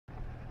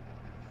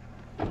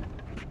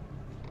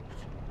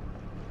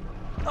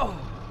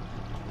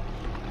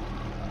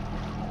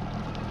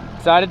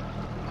Excited?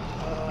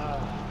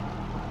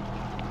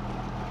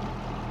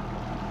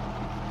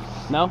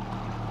 No?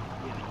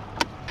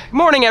 Good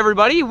morning,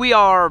 everybody. We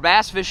are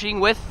bass fishing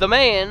with the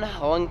man,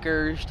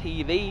 Lunkers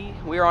TV.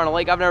 We are on a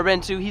lake I've never been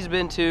to. He's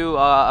been to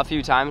a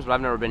few times, but I've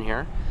never been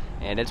here.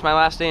 And it's my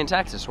last day in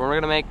Texas. We're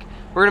gonna make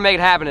it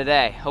happen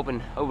today.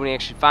 Hoping we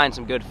actually find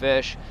some good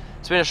fish.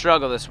 It's been a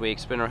struggle this week.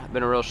 It's been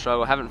a real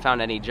struggle. Haven't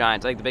found any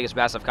giants. I think the biggest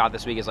bass I've caught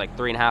this week is like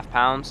 3.5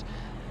 pounds.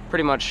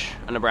 Pretty much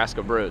a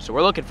Nebraska brute. So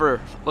we're looking for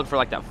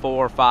like that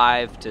 4,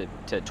 5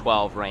 to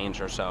 12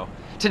 range or so.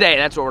 Today,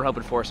 that's what we're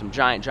hoping for, some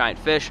giant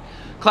fish.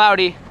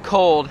 Cloudy,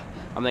 cold,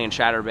 I'm thinking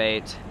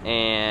chatterbait,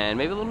 and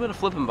maybe a little bit of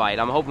flipping bite.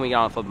 I'm hoping we get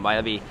on a flipping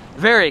bite. That'd be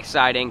very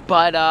exciting.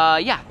 But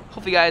yeah,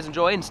 hope you guys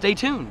enjoy and stay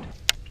tuned.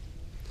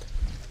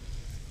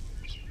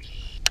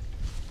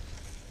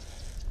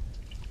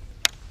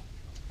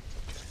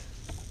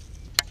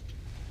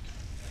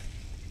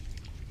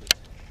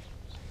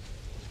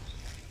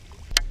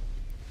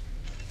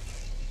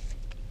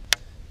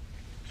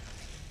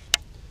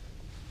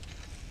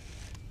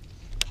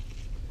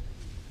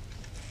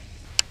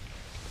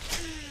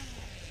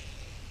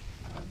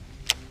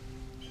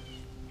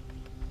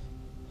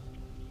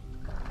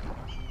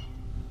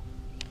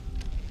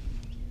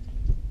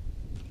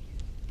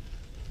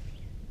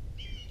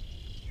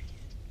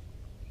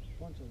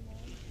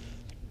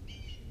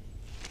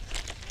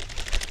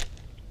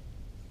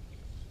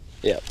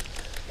 Yep.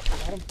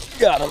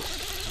 Got him.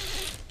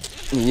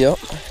 Yep.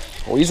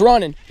 Oh, he's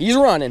running. He's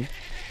running.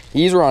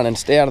 He's running.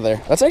 Stay out of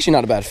there. That's actually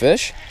not a bad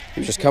fish. He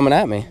was just coming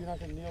at me. You're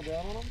not gonna kneel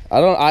down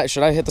on him?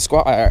 Should I hit the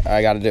squat?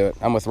 I gotta do it.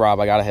 I'm with Rob.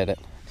 I gotta hit it.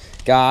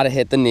 Gotta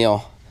hit the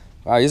kneel.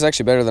 Wow, he's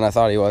actually better than I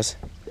thought he was.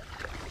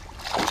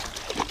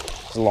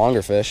 It's a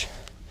longer fish.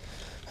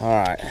 All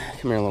right.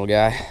 Come here, little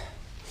guy.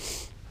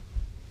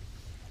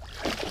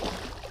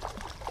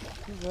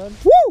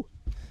 Woo!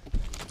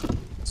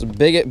 It's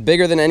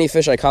bigger than any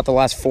fish I caught the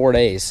last 4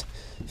 days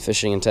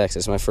fishing in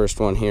Texas. My first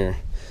one here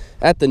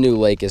at the new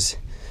lake is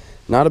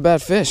not a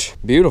bad fish.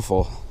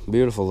 Beautiful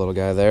little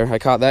guy there. I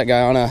caught that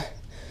guy on a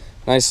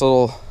nice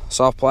little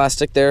soft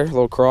plastic there,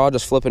 little craw,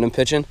 just flipping and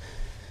pitching.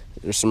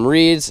 There's some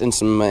reeds and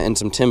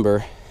some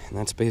timber, and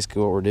that's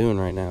basically what we're doing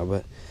right now.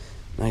 But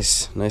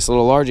nice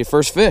little largie,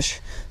 first fish.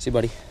 See,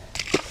 buddy.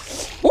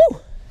 Woo!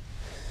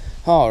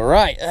 All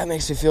right, that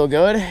makes me feel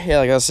good. Yeah,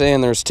 like I was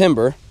saying, there's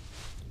timber,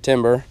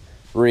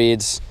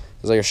 reeds.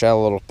 There's like a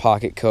shallow little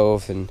pocket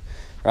cove, and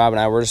Rob and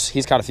I,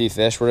 he's caught a few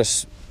fish. We're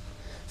just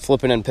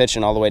flipping and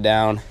pitching all the way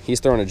down. He's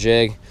throwing a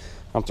jig.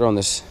 I'm throwing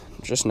this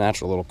just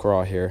natural little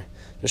craw here.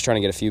 Just trying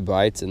to get a few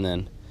bites, and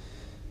then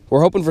we're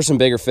hoping for some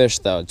bigger fish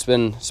though. It's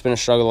been a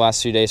struggle the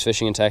last few days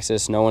fishing in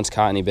Texas. No one's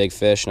caught any big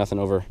fish, nothing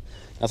over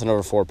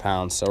 4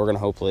 pounds. So we're gonna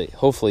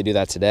hopefully do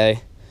that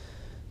today.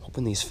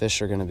 Hoping these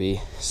fish are gonna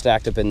be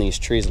stacked up in these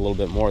trees a little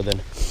bit more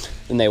than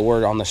they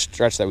were on the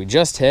stretch that we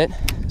just hit.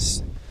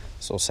 This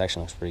little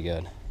section looks pretty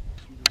good.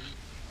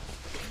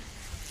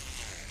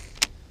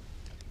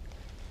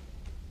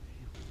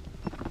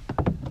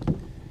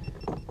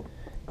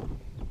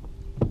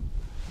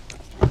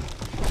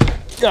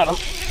 Got him.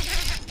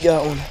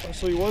 Got one. Oh,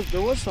 so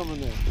there was some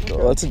in there. Okay.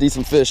 Oh, that's a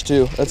decent fish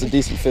too. That's a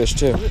decent fish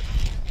too.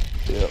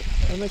 Yeah.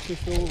 That makes me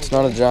feel a little It's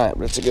not a giant,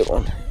 but it's a good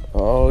one.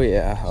 Oh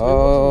yeah.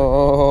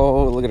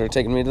 Oh, look at her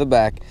taking me to the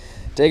back.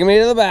 Taking me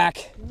to the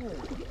back.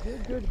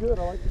 Good.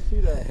 I like to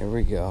see that. There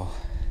we go.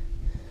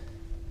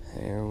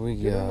 There we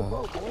Get go. her in the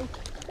boat, boy.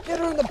 Get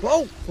her in the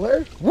boat,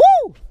 Flair.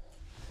 Woo!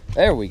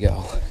 There we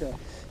go.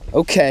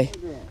 Okay.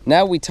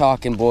 Now we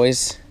talking,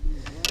 boys.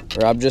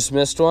 Rob just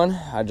missed one.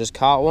 I just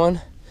caught one.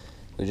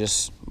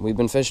 We've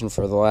been fishing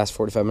for the last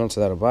 45 minutes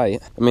without a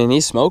bite. I mean, he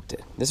smoked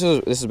it. This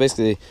is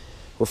basically,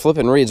 we're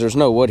flipping reeds. There's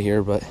no wood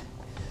here, but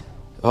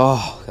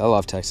oh, I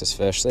love Texas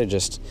fish.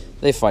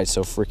 They fight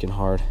so freaking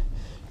hard.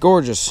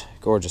 Gorgeous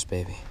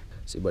baby.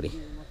 See, buddy.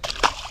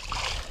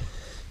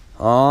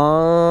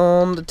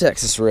 On the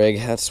Texas rig.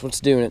 That's what's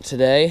doing it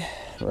today.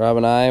 Rob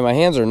and I, my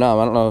hands are numb.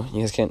 I don't know,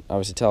 you guys can't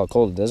obviously tell how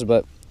cold it is,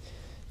 but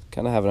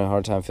kind of having a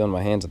hard time feeling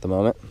my hands at the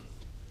moment.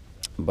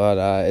 But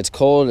it's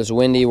cold, it's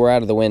windy, we're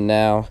out of the wind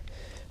now.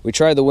 We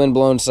tried the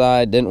wind-blown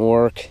side, didn't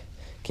work.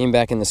 Came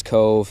back in this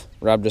cove.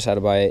 Rob just had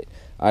a bite.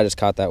 I just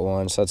caught that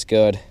one, so that's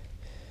good.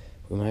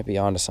 We might be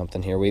onto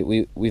something here.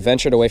 We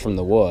ventured away from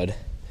the wood.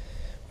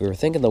 We were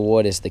thinking the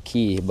wood is the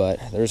key, but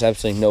there's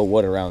absolutely no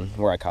wood around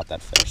where I caught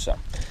that fish. So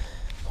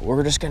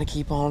we're just gonna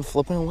keep on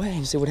flipping away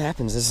and see what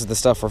happens. This is the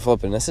stuff we're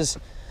flipping. I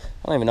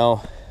don't even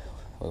know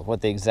what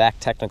the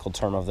exact technical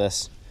term of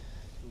this.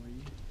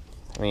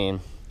 I mean,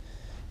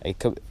 it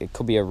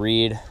could be a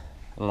reed.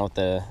 I don't know what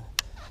the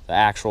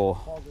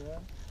actual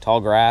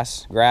tall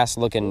grass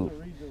looking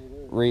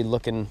reed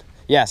looking.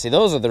 Yeah, see,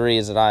 those are the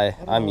reeds that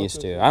I'm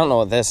used to. I don't know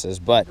what this is,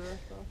 but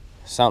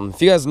something.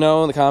 If you guys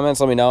know in the comments,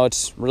 let me know.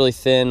 It's really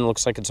thin,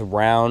 looks like it's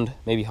round,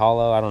 maybe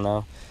hollow, I don't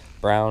know.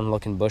 Brown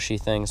looking bushy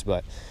things,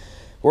 but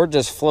we're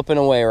just flipping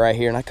away right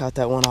here, and I caught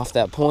that one off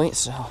that point,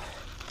 so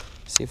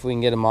see if we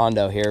can get a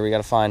mondo here. We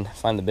gotta find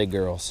the big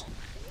girls.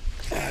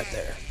 Right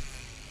there.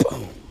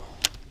 Boom.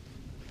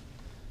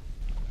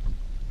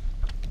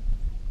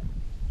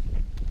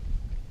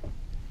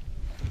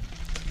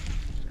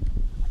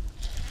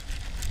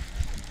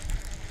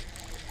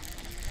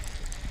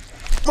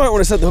 Might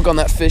want to set the hook on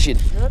that fish, you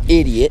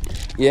idiot.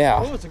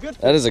 Yeah, Oh, it's a good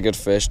fish. that is a good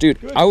fish.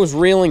 Dude, I was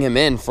reeling him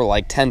in for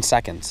like 10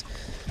 seconds.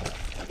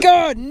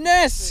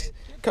 Goodness!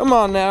 Come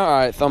on now. All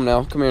right,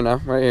 thumbnail. Come here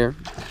now, right here.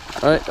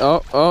 All right,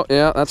 oh,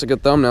 yeah, that's a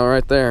good thumbnail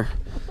right there.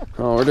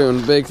 Oh, we're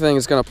doing a big thing.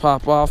 It's gonna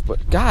pop off,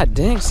 but god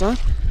dang, son.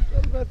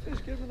 That fish,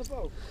 get him in the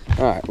boat.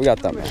 All right, we got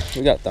thumbnail.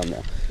 We got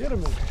thumbnail. Get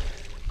him in.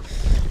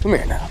 Come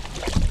here now.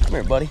 Come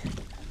here, buddy.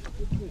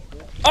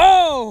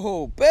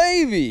 Oh,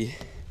 baby.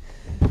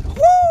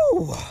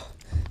 Woo!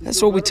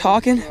 That's what we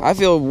talking. I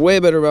feel way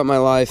better about my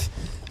life.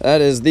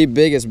 That is the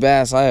biggest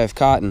bass I have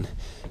caught in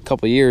a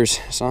couple years.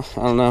 So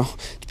I don't know.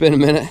 It's been a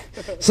minute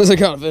since I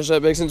caught a fish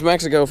that big, since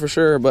Mexico for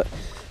sure. But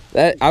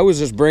that I was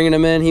just bringing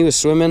him in. He was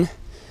swimming.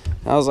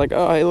 I was like,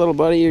 oh, hey, little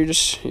buddy, you're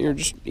just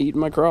eating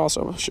my crawl.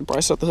 So I should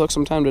probably set the hook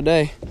sometime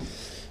today.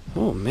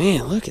 Oh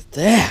man, look at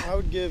that. I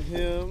would give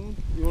him.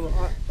 You want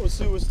to?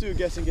 Let's do a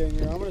guessing game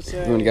here. I'm gonna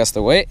say. You want to guess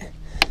the weight?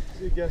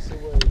 Do a guess the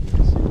weight.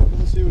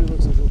 Let's see what he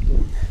looks like real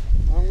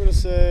quick. I'm gonna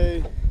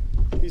say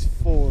he's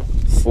 4.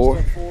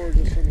 4.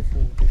 Just under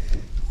 4.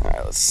 All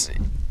right, let's see.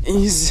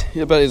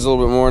 I bet he's a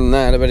little bit more than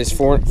that. I bet he's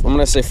 4. I'm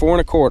gonna say 4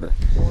 1/4. 4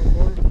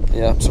 1/4.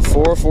 Yeah, so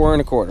 4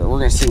 1/4. We're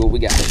gonna see what we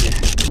got here.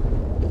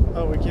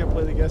 Oh, we can't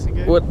play the guessing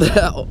game. What the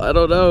hell? I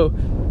don't know.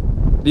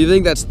 Do you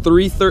think that's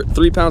 3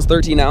 pounds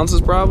 13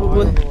 ounces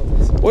probably? I don't know what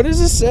that says. What is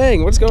this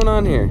saying? What's going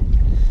on here?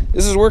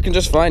 This is working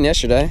just fine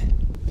yesterday.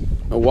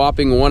 A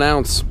whopping 1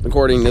 ounce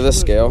according to this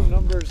scale.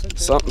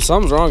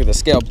 Something's wrong with the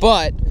scale,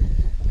 but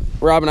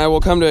Rob and I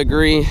will come to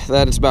agree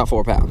that it's about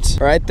 4 pounds.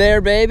 Right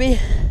there, baby.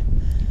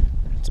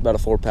 It's about a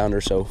 4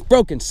 pounder, so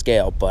broken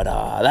scale, but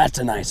that's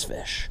a nice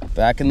fish.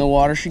 Back in the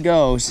water she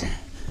goes.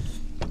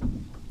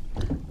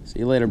 See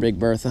you later, Big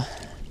Bertha.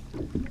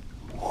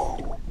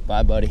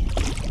 Bye, buddy.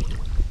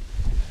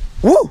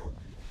 Woo!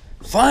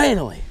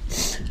 Finally!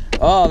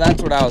 Oh,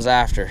 that's what I was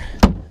after.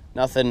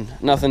 Nothing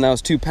that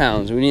was 2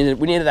 pounds. We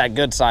needed that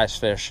good sized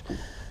fish.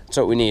 That's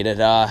what we needed.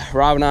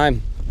 Rob and I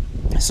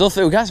still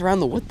feel we got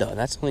around the wood though.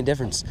 That's the only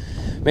difference.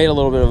 Made a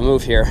little bit of a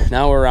move here.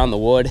 Now we're around the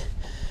wood.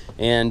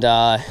 And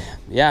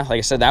yeah, like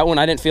I said, that one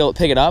I didn't feel it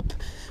pick it up,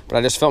 but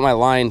I just felt my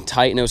line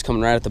tight and it was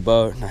coming right at the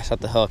boat, and I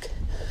set the hook.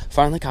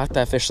 Finally caught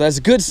that fish, so that's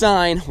a good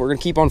sign. We're gonna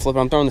keep on flipping.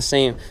 I'm throwing the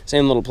same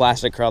little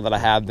plastic crowd that I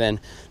have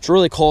been. It's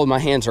really cold. My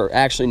hands are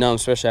actually numb,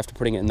 especially after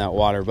putting it in that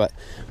water, but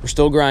we're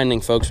still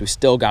grinding, folks. We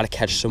still gotta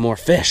catch some more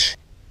fish.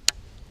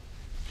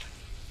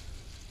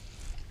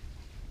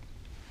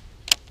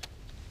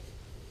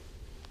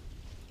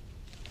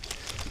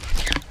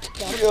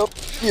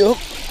 Yep,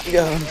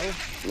 got him.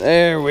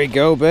 There we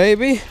go,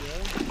 baby.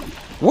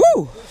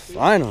 Woo!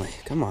 Finally,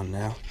 come on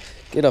now.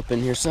 Get up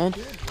in here, son.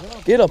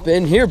 Get up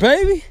in here,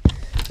 baby.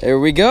 There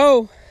we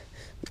go.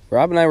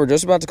 Rob and I were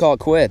just about to call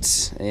it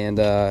quits, and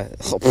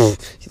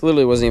he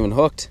literally wasn't even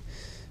hooked.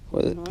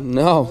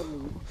 No,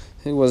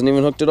 he wasn't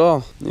even hooked at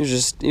all. He was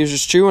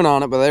just chewing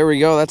on it. But there we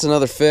go. That's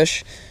another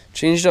fish.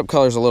 Changed up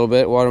colors a little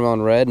bit,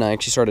 watermelon red, and I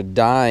actually started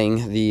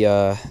dyeing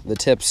the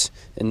tips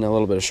in a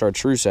little bit of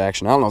chartreuse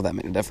action. I don't know if that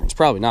made a difference.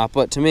 Probably not,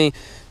 but to me, it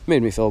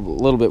made me feel a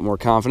little bit more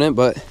confident.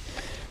 But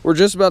we're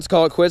just about to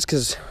call it quits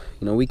because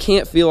we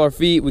can't feel our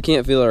feet, we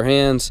can't feel our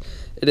hands.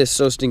 It is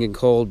so stinking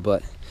cold,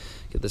 but.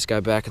 Get this guy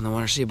back in the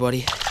water. See you,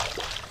 buddy.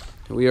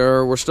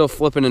 We're still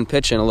flipping and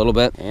pitching a little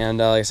bit, and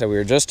like I said, we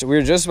were just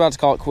about to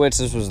call it quits.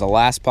 This was the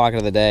last pocket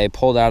of the day.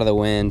 Pulled out of the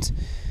wind,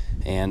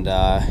 and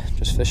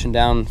just fishing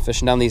down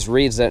these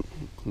reeds that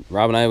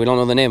Rob and I, we don't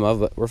know the name of,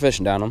 but we're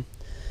fishing down them.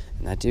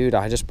 And that dude,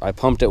 I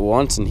pumped it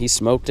once, and he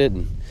smoked it,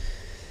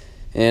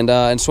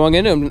 and swung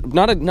into him.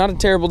 Not a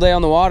terrible day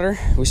on the water.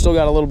 We still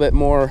got a little bit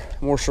more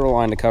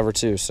shoreline to cover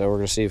too, so we're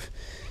gonna see if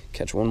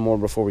catch one more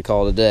before we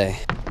call it a day.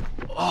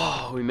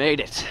 Oh, we made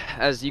it.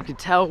 As you can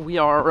tell,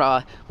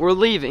 we're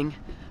leaving.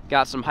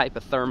 Got some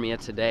hypothermia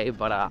today,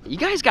 but you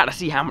guys got to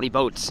see how many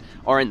boats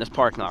are in this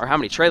parking lot, or how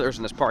many trailers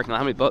in this parking lot,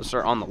 how many boats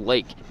are on the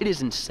lake. It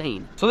is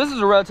insane. So this is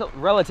a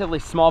relatively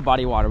small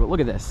body of water, but look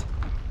at this.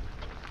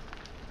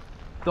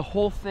 The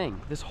whole thing,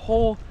 this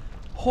whole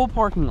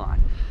parking lot,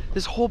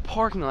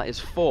 is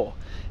full.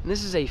 And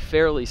this is a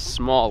fairly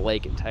small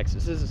lake in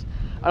Texas. This is,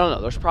 I don't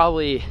know, there's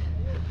probably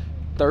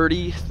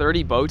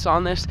 30 boats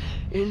on this.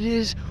 It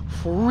is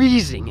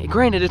freezing.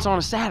 Granted, it's on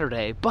a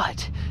Saturday,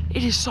 but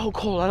it is so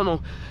cold. I don't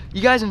know.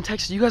 You guys in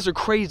Texas, you guys are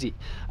crazy.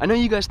 I know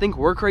you guys think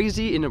we're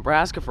crazy in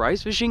Nebraska for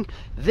ice fishing.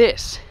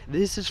 This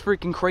is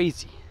freaking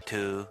crazy.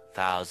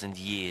 2,000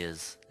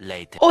 years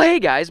later. Oh, hey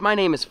guys, my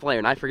name is Flair,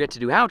 and I forget to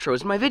do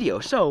outros in my video.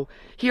 So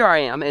here I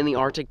am in the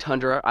Arctic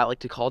tundra I like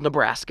to call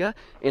Nebraska,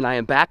 and I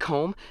am back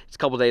home. It's a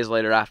couple days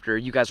later after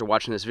you guys are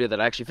watching this video that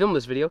I actually filmed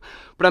this video,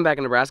 but I'm back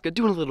in Nebraska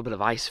doing a little bit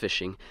of ice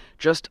fishing,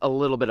 just a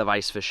little bit of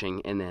ice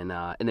fishing, and then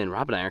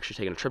Rob and I are actually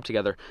taking a trip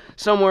together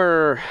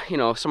somewhere,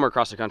 somewhere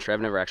across the country.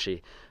 I've never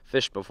actually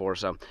fished before,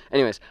 so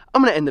anyways,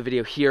 I'm gonna end the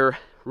video here.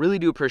 Really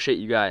do appreciate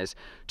you guys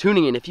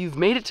tuning in. If you've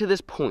made it to this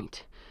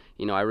point,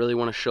 I really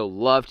want to show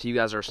love to you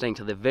guys that are staying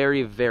to the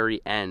very,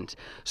 very end.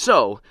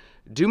 So,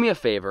 do me a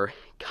favor,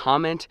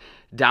 comment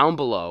down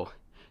below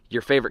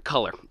your favorite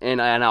color, and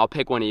I'll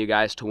pick one of you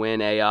guys to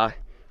win a,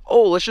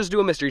 Oh, let's just do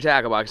a mystery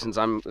tackle box since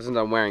I'm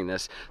wearing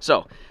this.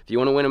 So, if you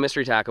want to win a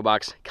mystery tackle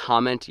box,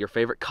 comment your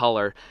favorite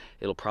color.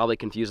 It'll probably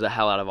confuse the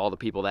hell out of all the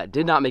people that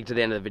did not make it to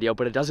the end of the video,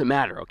 but it doesn't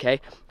matter, okay?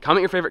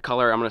 Comment your favorite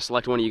color. I'm going to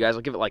select one of you guys.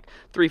 I'll give it like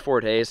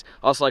 3-4 days.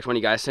 I'll select one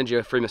of you guys, send you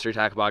a free mystery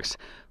tackle box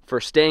for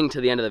staying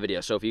to the end of the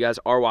video. So if you guys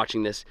are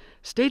watching this,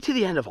 stay to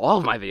the end of all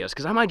of my videos,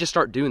 because I might just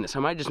start doing this. I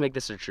might just make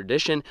this a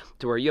tradition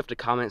to where you have to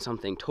comment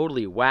something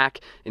totally whack,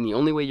 and the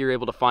only way you're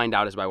able to find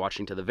out is by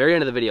watching to the very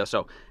end of the video.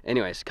 So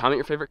anyways, comment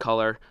your favorite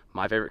color.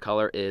 My favorite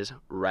color is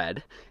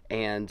red.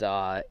 And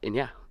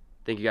yeah,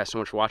 thank you guys so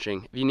much for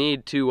watching. If you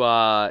need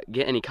to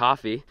get any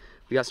coffee,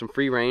 we got some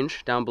free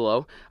range down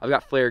below. I've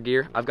got Flair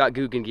gear, I've got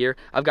Guggen gear,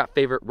 I've got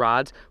favorite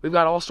rods. We've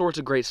got all sorts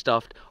of great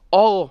stuff,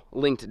 all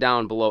linked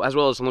down below, as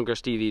well as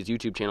Lunkers TV's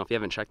YouTube channel. If you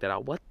haven't checked that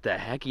out, what the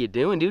heck are you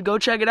doing, dude? Go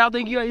check it out.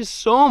 Thank you guys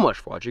so much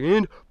for watching,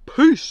 and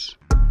peace.